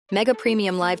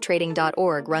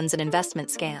MegaPremiumLiveTrading.org runs an investment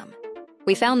scam.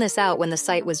 We found this out when the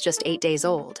site was just 8 days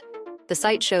old. The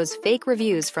site shows fake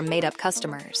reviews from made-up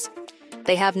customers.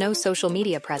 They have no social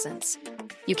media presence.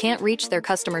 You can't reach their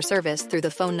customer service through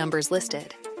the phone numbers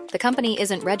listed. The company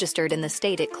isn't registered in the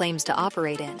state it claims to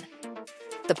operate in.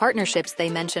 The partnerships they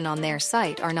mention on their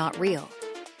site are not real.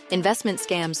 Investment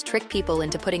scams trick people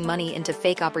into putting money into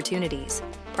fake opportunities,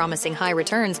 promising high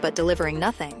returns but delivering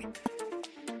nothing.